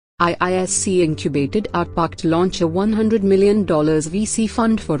IISc incubated ARTPARK to launch a $100 million VC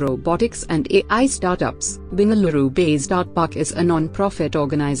fund for robotics and AI startups. Bengaluru-based ARTPARK is a non-profit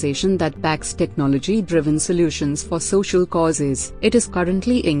organization that backs technology-driven solutions for social causes. It is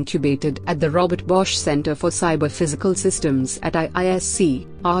currently incubated at the Robert Bosch Centre for Cyber-Physical Systems at IISc.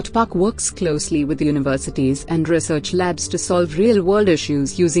 ARTPARK works closely with universities and research labs to solve real-world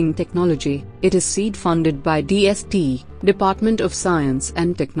issues using technology. It is seed-funded by DST, Department of Science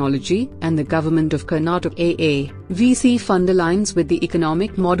and Technology, and the Government of Karnataka. VC fund aligns with the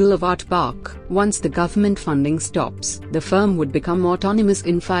economic model of ARTPARK. Once the government funding stops, the firm would become autonomous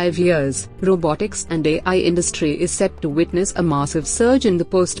in 5 years. Robotics and AI industry is set to witness a massive surge in the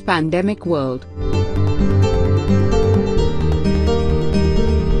post-pandemic world.